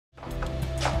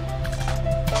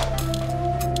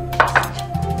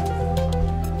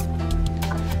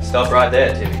Stop right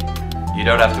there, Timmy. You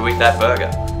don't have to eat that burger.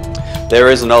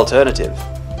 There is an alternative.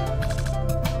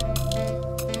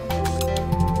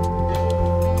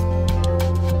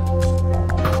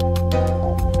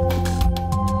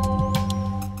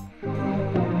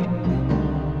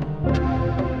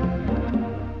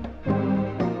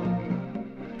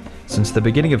 Since the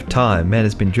beginning of time, man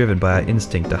has been driven by our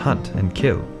instinct to hunt and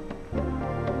kill.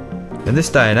 In this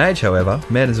day and age, however,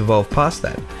 man has evolved past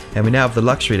that, and we now have the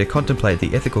luxury to contemplate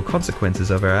the ethical consequences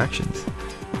of our actions.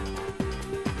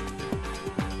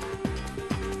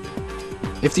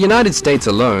 If the United States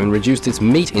alone reduced its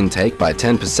meat intake by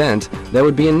 10%, there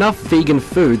would be enough vegan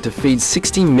food to feed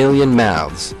 60 million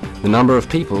mouths, the number of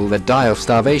people that die of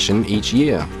starvation each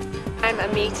year. I'm a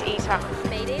meat eater.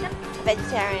 Meat eater?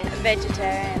 Vegetarian.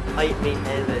 Vegetarian. I eat meat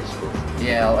and vegetables.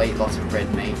 Yeah, I'll eat lots of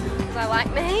red meat. I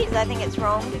like meat because I think it's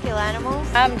wrong to kill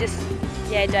animals. Don't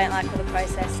like all the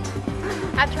processed.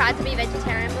 I've tried to be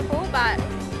vegetarian before, but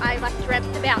I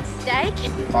dreamt about steak.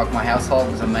 Like my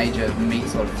household was a major meat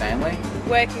sort of family.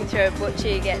 Working through a butcher,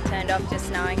 you get turned off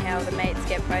just knowing how the meats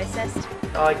get processed.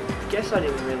 I guess I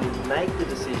didn't really make the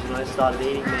decision. I started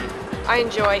eating meat. I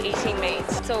enjoy eating meat.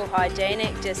 It's all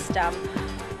hygienic, just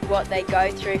what they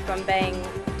go through from being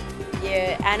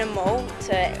your animal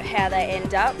to how they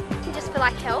end up. Just for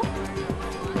health.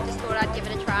 I just thought I'd give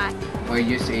it a try. We're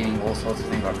used to eating all sorts of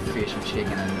things like fish and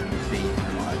chicken and beef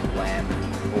and lamb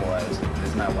and all those.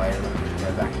 There's no way to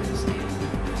go back to just eating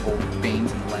all beans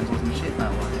and lentils and shit. No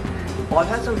way. I've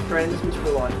had some friends which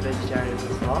were vegetarians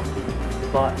and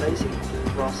stuff, but they just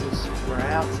eat Brussels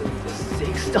sprouts and just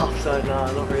sick stuff, so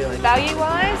no, not really.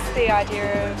 Value-wise, the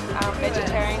idea of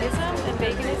vegetarianism and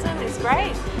veganism is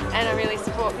great, and I really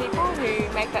support people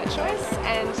who make that choice,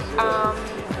 and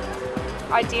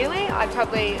ideally I'd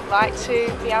probably like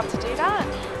to be able to do that,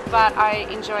 but I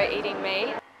enjoy eating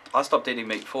meat. I stopped eating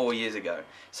meat 4 years ago.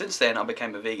 Since then, I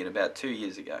became a vegan about 2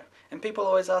 years ago. And people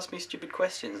always ask me stupid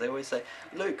questions. They always say,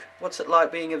 Luke, what's it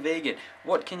like being a vegan?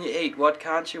 What can you eat? What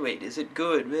can't you eat? Is it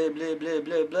good? Blah, blah, blah,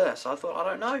 blah, blah. So I thought, I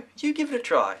don't know. You give it a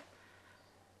try.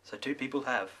 So 2 people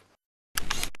have.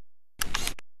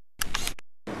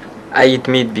 I eat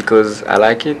meat because I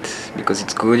like it, because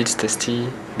it's good, it's tasty,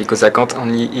 because I can't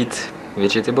only eat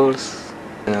vegetables.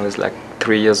 And I was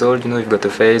 3 years old, you've got a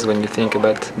phase when you think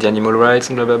about the animal rights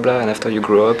and blah blah blah, and after you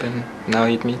grow up, and now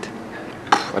I eat meat.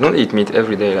 I don't eat meat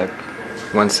every day,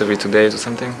 once every 2 days or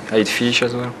something. I eat fish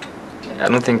as well. I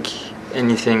don't think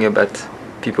anything about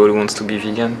people who wants to be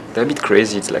vegan. They're a bit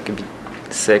crazy, it's like a bit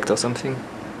sect or something.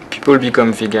 People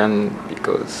become vegan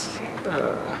because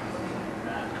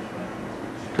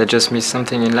they just miss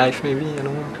something in life, maybe, I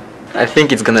don't know. I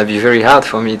think it's gonna be very hard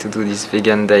for me to do this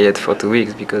vegan diet for 2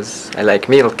 weeks because I like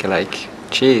milk, I like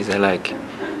cheese, I like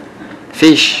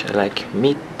fish, I like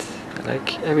meat, I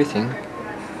like everything.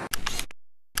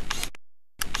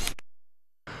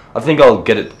 I think I'll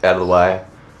get it out of the way.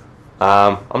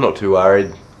 I'm not too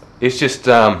worried. It's just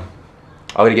I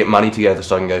gotta get money together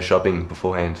so I can go shopping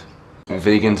beforehand.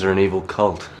 Vegans are an evil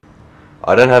cult.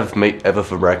 I don't have meat ever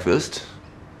for breakfast.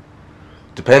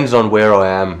 Depends on where I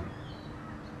am,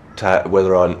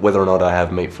 whether or not I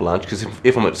have meat for lunch. Because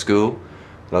if I'm at school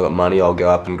and I've got money, I'll go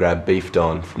up and grab beef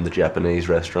don from the Japanese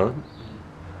restaurant.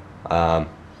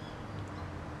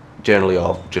 Generally,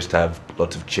 I'll just have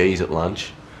lots of cheese at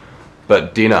lunch.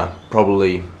 But dinner,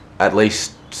 probably at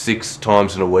least 6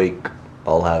 times in a week,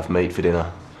 I'll have meat for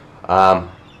dinner.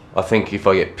 I think if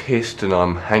I get pissed and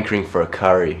I'm hankering for a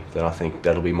curry, then I think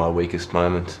that'll be my weakest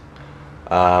moment.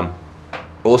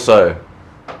 Also,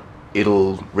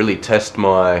 it'll really test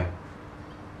my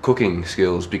cooking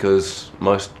skills because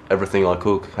most everything I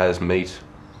cook has meat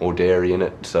or dairy in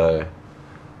it, so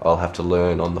I'll have to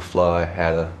learn on the fly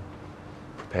how to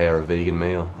prepare a vegan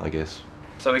meal, I guess.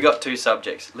 So we got 2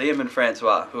 subjects, Liam and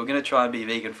Francois, who are going to try and be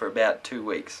vegan for about 2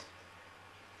 weeks.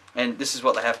 And this is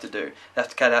what they have to do. They have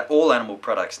to cut out all animal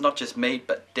products, not just meat,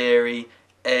 but dairy,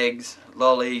 eggs,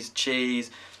 lollies,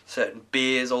 cheese, certain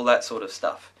beers, all that sort of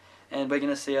stuff. And we're going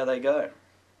to see how they go.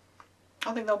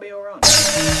 I think they'll be alright.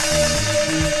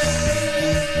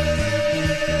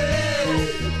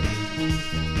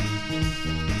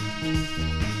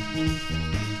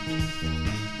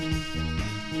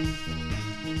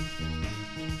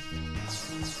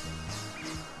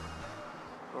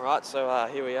 Alright, so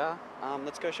here we are.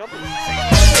 Let's go shopping.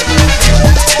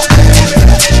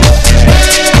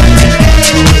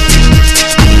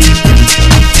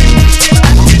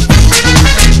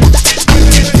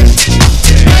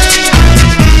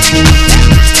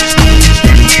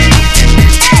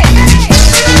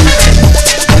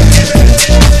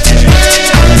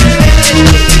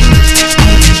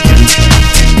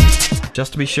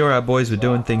 Just to be sure our boys were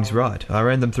doing things right, I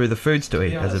ran them through the foods to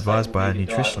eat as advised by a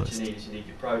nutritionist. You need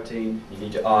your protein, you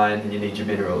need your iron, and you need your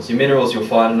minerals. Your minerals you'll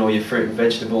find in all your fruit and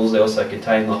vegetables. They also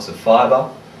contain lots of fibre.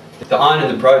 The iron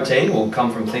and the protein will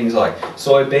come from things like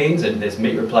soybeans, and there's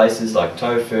meat replacers like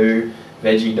tofu,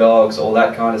 veggie dogs, all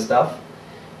that kind of stuff.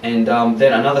 And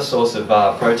then another source of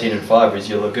protein and fibre is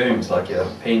your legumes, like your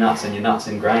peanuts and your nuts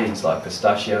and grains, like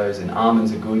pistachios and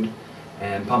almonds are good,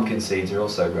 and pumpkin seeds are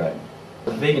also great.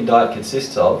 What the vegan diet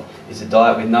consists of is a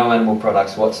diet with no animal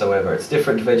products whatsoever. It's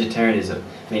different to vegetarianism.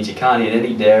 It means you can't eat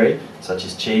any dairy, such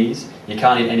as cheese. You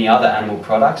can't eat any other animal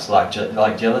products, like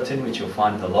gelatin, which you'll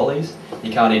find in the lollies.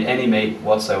 You can't eat any meat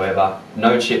whatsoever.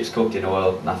 No chips cooked in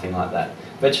oil, nothing like that.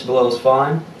 Vegetable oil's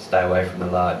fine, stay away from the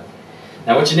lard.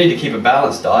 Now what you need to keep a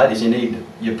balanced diet is you need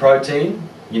your protein,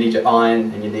 you need your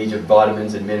iron, and you need your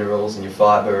vitamins and minerals and your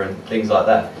fibre and things like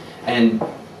that. And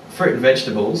fruit and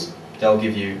vegetables, they'll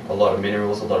give you a lot of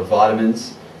minerals, a lot of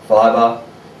vitamins, fibre,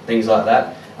 things like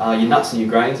that. Your nuts and your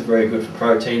grains are very good for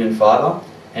protein and fibre.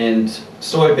 And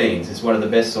soybeans is one of the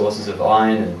best sources of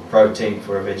iron and protein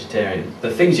for a vegetarian.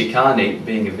 The things you can't eat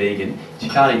being a vegan is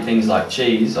you can't eat things like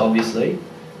cheese, obviously,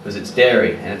 because it's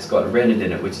dairy and it's got rennet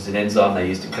in it, which is an enzyme they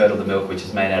use to curdle the milk, which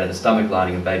is made out of the stomach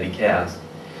lining of baby cows.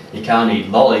 You can't eat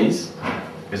lollies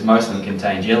because most of them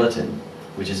contain gelatin,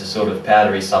 which is a sort of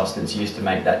powdery substance used to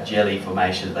make that jelly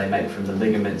formation that they make from the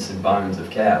ligaments and bones of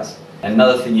cows. And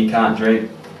another thing you can't drink,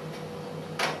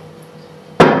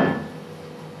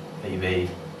 PB.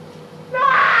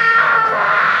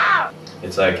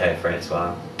 It's okay,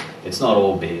 Francois. It's not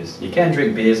all beers. You can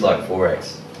drink beers like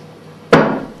 4X.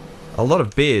 A lot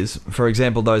of beers, for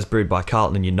example those brewed by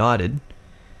Carlton and United,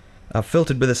 are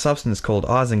filtered with a substance called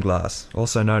isinglass,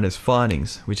 also known as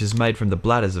finings, which is made from the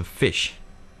bladders of fish.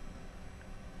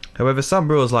 However, some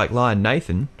brewers like Lion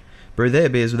Nathan brew their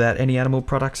beers without any animal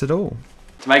products at all.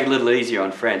 To make it a little easier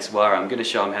on Francois, I'm going to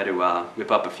show him how to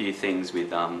whip up a few things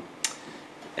with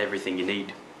everything you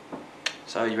need.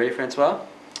 So, you ready, Francois?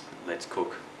 Let's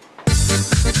cook.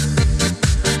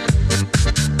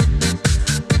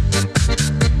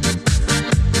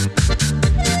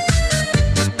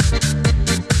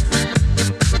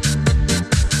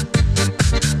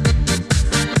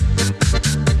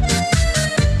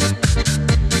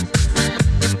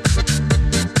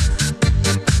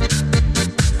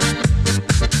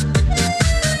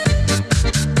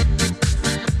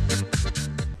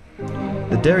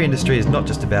 The dairy industry is not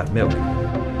just about milk.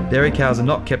 Dairy cows are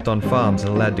not kept on farms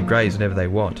and allowed to graze whenever they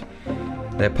want.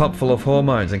 They're pumped full of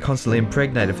hormones and constantly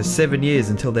impregnated for 7 years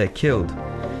until they're killed.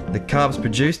 The calves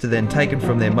produced are then taken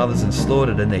from their mothers and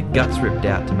slaughtered and their guts ripped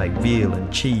out to make veal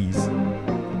and cheese.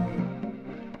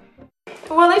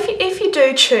 Well, if you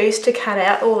do choose to cut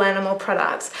out all animal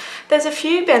products, there's a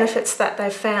few benefits that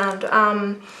they've found.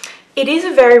 It is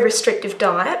a very restrictive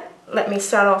diet, let me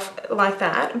start off like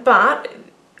that, but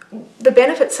the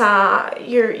benefits are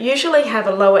you usually have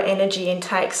a lower energy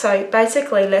intake, so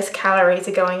basically less calories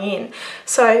are going in.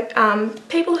 So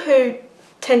people who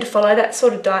tend to follow that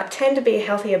sort of diet tend to be a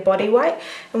healthier body weight,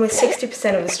 and with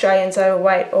 60% of Australians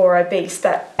overweight or obese,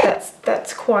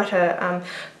 that's quite a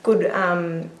good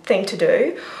thing to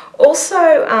do.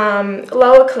 Also,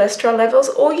 lower cholesterol levels,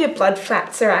 all your blood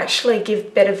fats are actually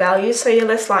give better value, so you're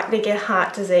less likely to get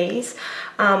heart disease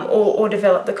or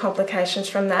develop the complications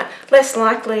from that. Less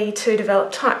likely to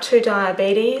develop type 2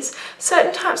 diabetes.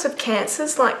 Certain types of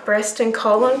cancers like breast and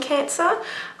colon cancer,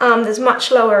 there's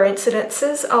much lower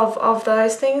incidences of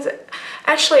those things.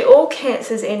 Actually, all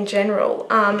cancers in general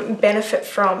benefit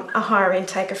from a higher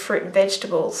intake of fruit and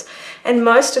vegetables, and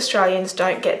most Australians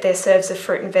don't get their serves of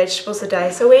fruit and vegetables a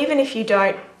day, so even if you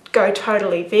don't go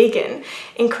totally vegan,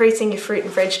 increasing your fruit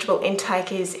and vegetable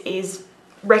intake is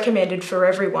recommended for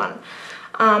everyone.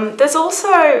 There's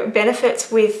also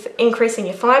benefits with increasing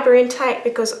your fibre intake,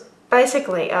 because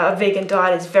basically a vegan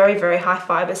diet is very, very high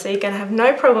fibre, so you're going to have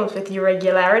no problems with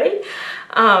irregularity,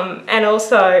 and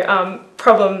also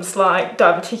problems like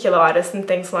diverticulitis and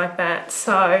things like that.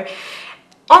 So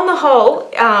on the whole,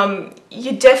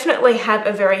 you definitely have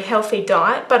a very healthy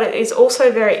diet, but it is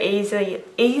also very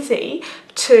easy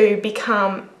to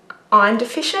become iron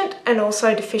deficient and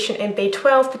also deficient in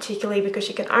B12, particularly because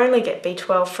you can only get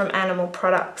B12 from animal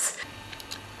products.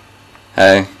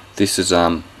 Hey, this is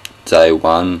day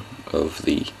one of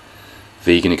the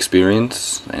vegan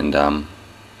experience, and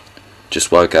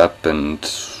just woke up and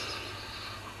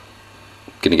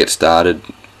gonna get started.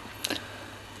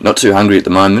 Not too hungry at the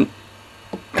moment,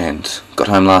 and got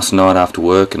home last night after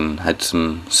work and had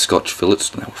some Scotch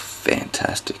fillets, and they were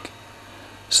fantastic.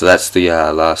 So that's the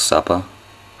last supper,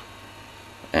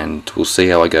 and we'll see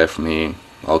how I go from here.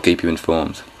 I'll keep you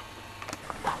informed.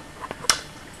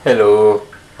 Hello,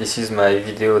 this is my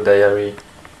video diary.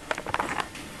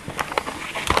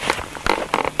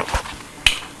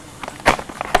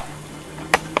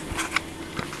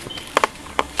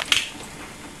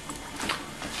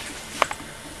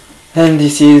 And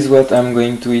this is what I'm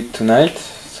going to eat tonight.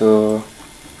 So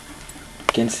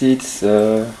you can see it's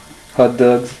hot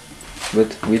dogs,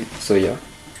 but with soya.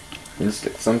 Means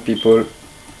that some people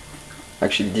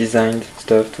actually designed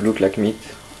stuff to look like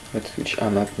meat, but which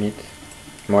are not meat.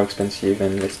 More expensive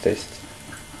and less taste.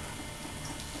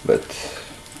 But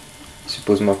I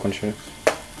suppose more conscious.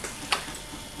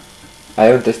 I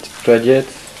haven't tried yet,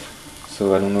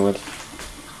 so I don't know what it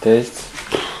tastes.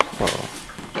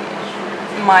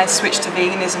 My switch to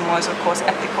veganism was, of course,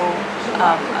 ethical,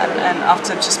 and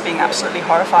after just being absolutely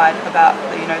horrified about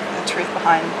the truth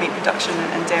behind meat production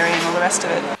and dairy and all the rest of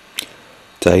it.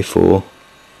 Day 4.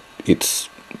 It's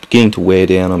beginning to wear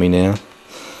down on me now.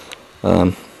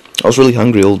 I was really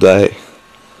hungry all day,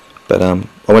 but I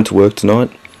went to work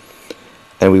tonight,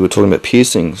 and we were talking about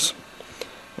piercings,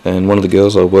 and one of the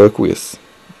girls I work with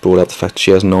brought up the fact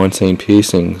she has 19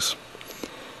 piercings,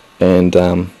 and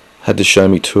had to show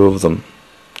me 2 of them.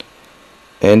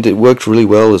 And it worked really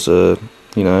well as a,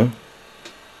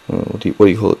 what do you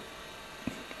call it?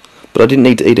 But I didn't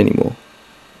need to eat anymore.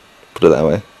 Put it that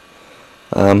way.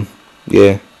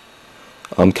 Yeah,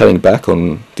 I'm cutting back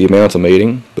on the amount I'm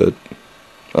eating, but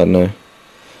I don't know,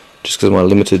 just because of my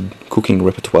limited cooking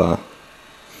repertoire.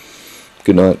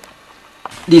 Good night.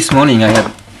 This morning I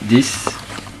had this.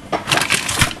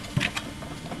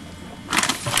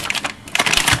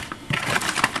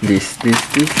 This.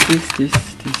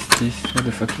 What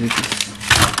the fuck is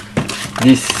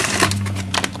this?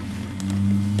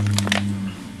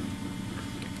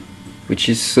 Which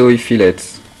is soy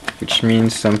fillets, which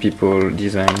means some people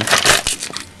design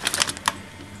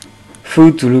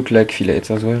food to look like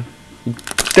fillets as well. It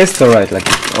tastes alright, like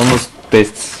it almost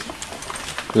tastes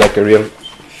like a real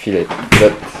fillet,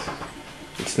 but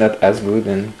it's not as good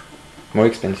and more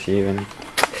expensive, and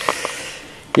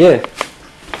yeah.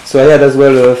 So I had as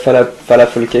well a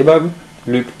falafel kebab.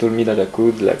 Luke told me that I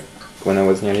could, like when I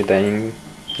was nearly dying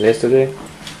yesterday,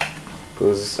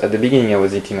 because at the beginning I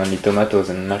was eating only tomatoes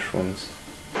and mushrooms.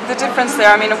 The difference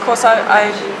there, I mean, of course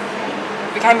I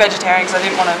became vegetarian because I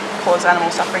didn't want to cause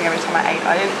animal suffering every time I ate.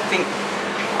 I didn't think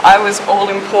I was all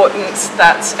important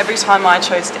that every time I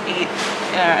chose to eat,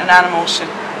 an animal should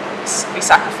be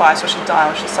sacrificed or should die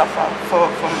or should suffer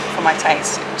for my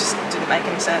taste. It just didn't make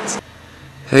any sense.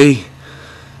 Hey,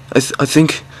 I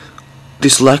think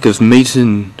this lack of meat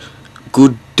and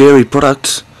good dairy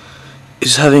products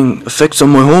is having effects on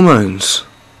my hormones.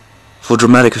 For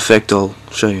dramatic effect, I'll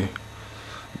show you.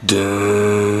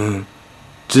 Dun,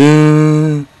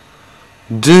 dun,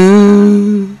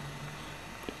 dun,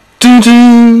 dun,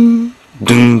 dun,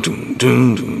 dun, dun,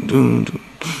 dun, dun,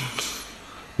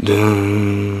 dun,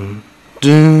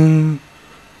 dun,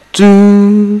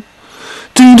 dun,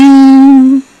 dun,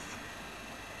 dun.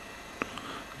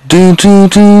 Do do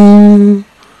do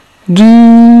do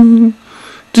do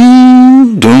do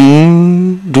do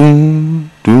do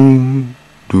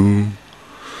do.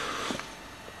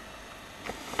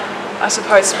 I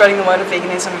suppose spreading the word of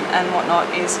veganism and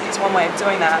whatnot is one way of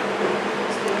doing that,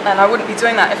 and I wouldn't be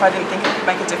doing that if I didn't think it could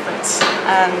make a difference.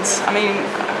 And I mean,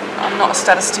 I'm not a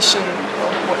statistician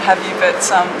or what have you, but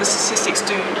the statistics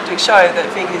do show that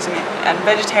veganism and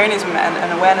vegetarianism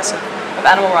and awareness of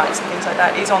animal rights and things like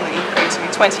that is on the increase. I mean,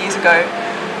 20 years ago,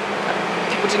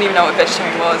 people didn't even know what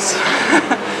vegetarian was,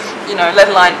 let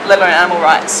alone animal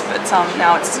rights. But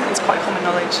now it's quite common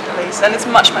knowledge, at least, and it's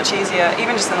much easier,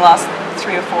 even just in the last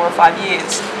 3 or 4 or 5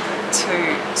 years,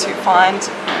 to find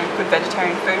good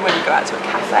vegetarian food when you go out to a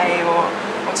cafe or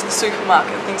to the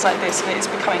supermarket and things like this. And it's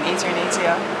becoming easier and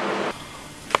easier.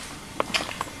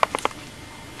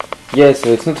 Yeah, so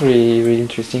it's not really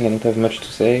interesting. I don't have much to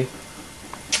say.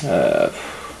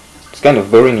 It's kind of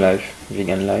boring life,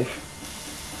 vegan life.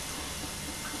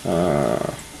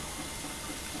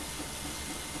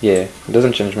 Yeah, it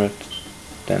doesn't change much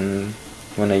than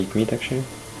when I eat meat, actually.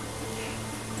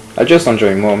 I just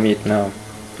enjoy more meat now,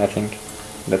 I think.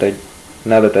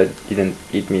 Now that I didn't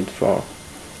eat meat for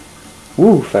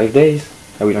 5 days,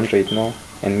 I will enjoy it more.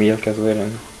 And milk as well,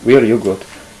 and real yogurt.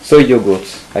 Soy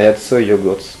yogurts. I had soy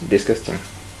yogurts. Disgusting.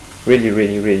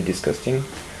 Really disgusting.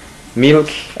 Milk,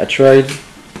 I tried.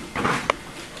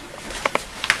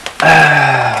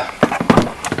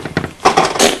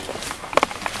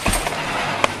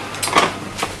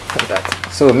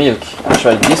 So milk, I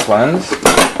tried these ones.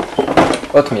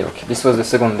 Hot milk. This was the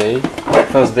second day.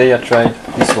 First day I tried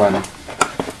this one.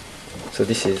 So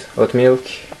this is hot milk.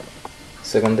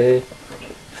 Second day.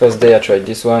 First day I tried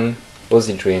this one,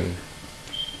 Aussie Dream.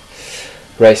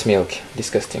 Rice milk,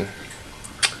 disgusting.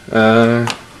 I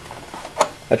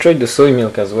tried the soy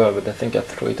milk as well, but I think I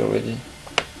threw it already.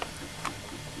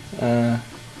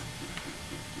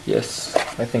 Yes,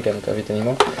 I think I don't have it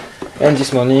anymore. And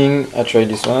this morning I tried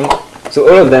this one. So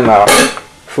all of them are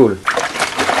full.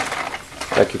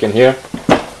 Like you can hear.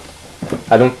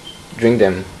 I don't drink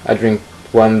them. I drink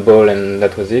one bowl and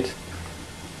that was it.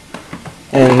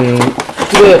 And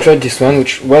today I tried this one,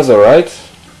 which was alright.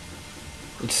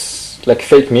 It's like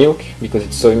fake milk because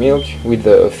it's soy milk with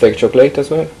the fake chocolate as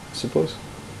well, I suppose.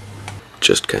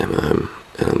 Just came home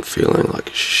and I'm feeling like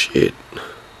shit.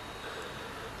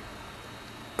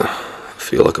 I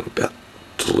feel like I'm about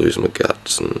to lose my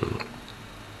guts and...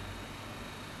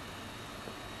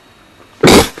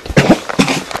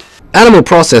 Animal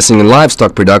processing and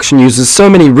livestock production uses so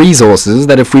many resources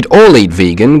that if we'd all eat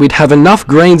vegan, we'd have enough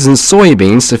grains and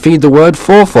soybeans to feed the world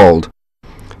fourfold.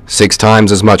 6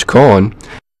 times as much corn,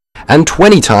 and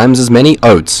 20 times as many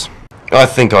oats. I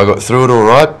think I got through it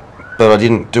alright, but I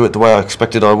didn't do it the way I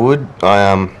expected I would.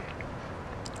 I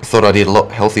thought I did a lot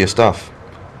healthier stuff.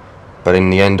 But in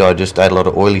the end I just ate a lot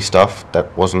of oily stuff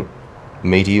that wasn't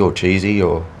meaty or cheesy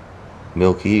or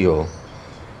milky or...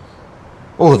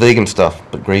 all the vegan stuff,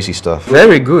 but greasy stuff.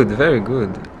 Very good, very good.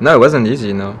 No, it wasn't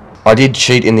easy, no. I did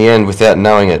cheat in the end without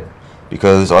knowing it,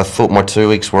 because I thought my 2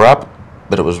 weeks were up,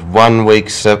 but it was 1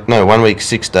 week, 1 week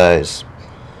 6 days.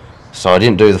 So I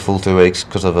didn't do the full 2 weeks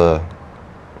because of a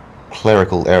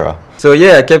clerical error. So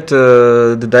yeah, I kept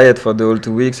the diet for the whole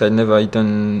 2 weeks. I'd never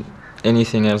eaten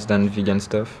anything else than vegan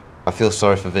stuff. I feel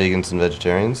sorry for vegans and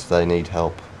vegetarians. They need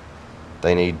help.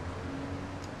 They need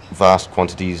vast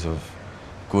quantities of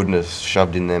goodness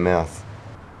shoved in their mouth.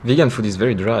 Vegan food is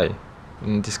very dry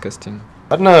and disgusting.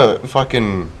 I don't know if I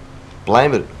can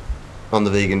blame it on the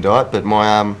vegan diet, but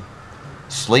my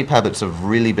sleep habits have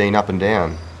really been up and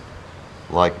down.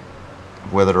 Like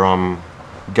whether I'm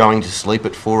going to sleep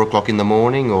at 4 o'clock in the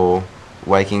morning or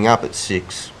waking up at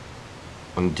 6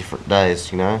 on different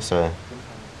days, you know, so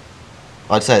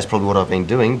I'd say it's probably what I've been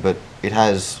doing, but it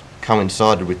has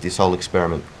coincided with this whole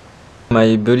experiment.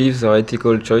 My beliefs or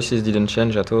ethical choices didn't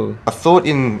change at all. I thought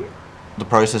in the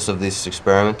process of this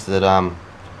experiment that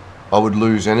I would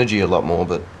lose energy a lot more,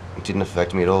 but it didn't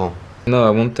affect me at all. No,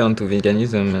 I won't turn to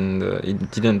veganism and it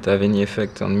didn't have any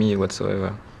effect on me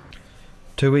whatsoever.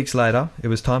 2 weeks later, it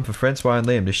was time for Francois and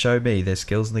Liam to show me their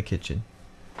skills in the kitchen.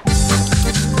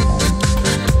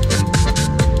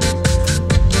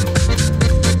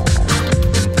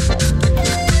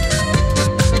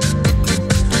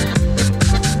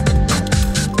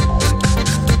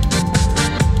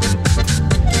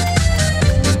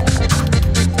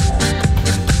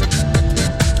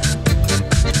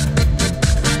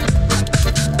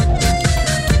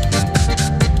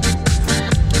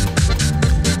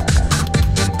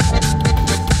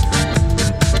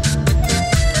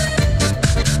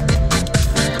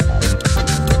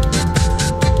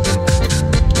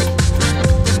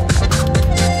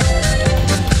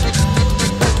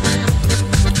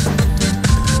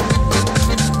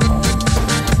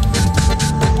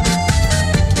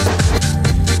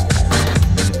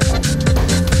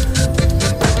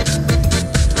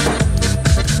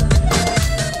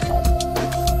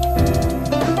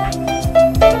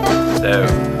 So,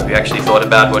 have you actually thought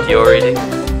about what you're eating?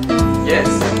 Yes,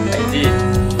 I did.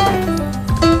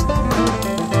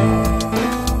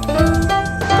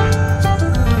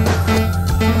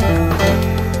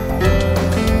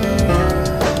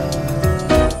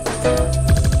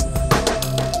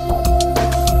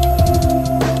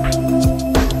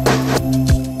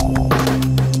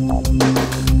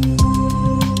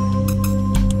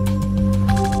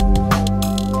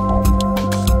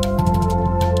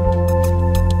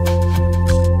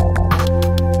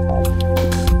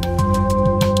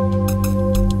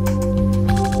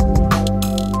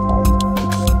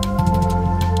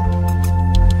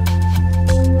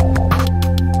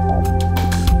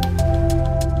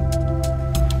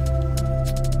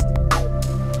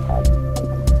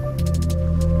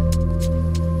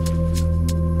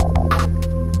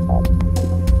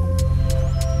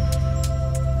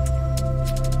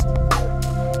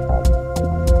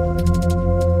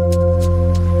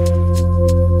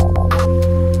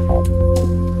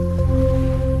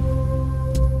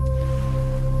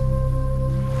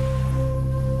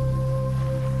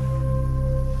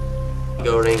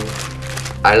 Goreng.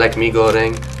 I like mee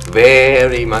goreng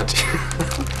very much.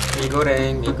 Mee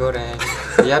goreng, mee goreng.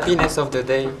 The happiness of the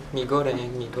day. Mee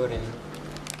goreng, mee goreng.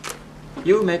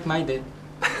 You make my day.